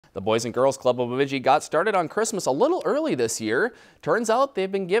The Boys and Girls Club of Bemidji got started on Christmas a little early this year. Turns out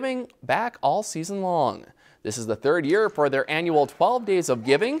they've been giving back all season long. This is the third year for their annual 12 Days of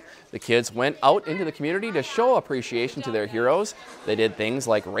Giving. The kids went out into the community to show appreciation to their heroes. They did things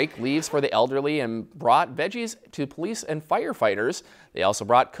like rake leaves for the elderly and brought veggies to police and firefighters. They also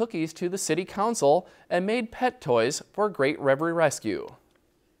brought cookies to the city council and made pet toys for Great River Rescue.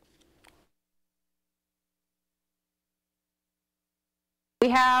 We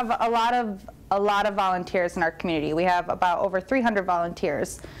have a lot of volunteers in our community. We have about over 300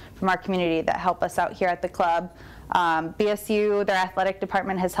 volunteers from our community that help us out here at the club. BSU, their athletic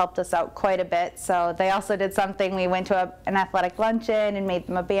department, has helped us out quite a bit. So they also did something. We went to an athletic luncheon and made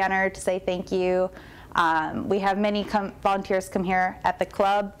them a banner to say thank you. We have many volunteers come here at the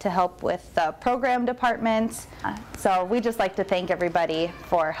club to help with the program departments. So we just like to thank everybody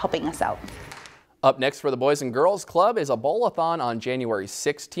for helping us out. Up next for the Boys and Girls Club is a bowl-a-thon on January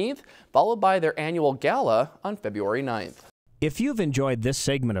 16th, followed by their annual gala on February 9th. If you've enjoyed this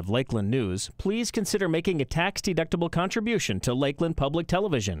segment of Lakeland News, please consider making a tax-deductible contribution to Lakeland Public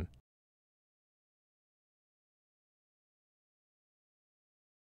Television.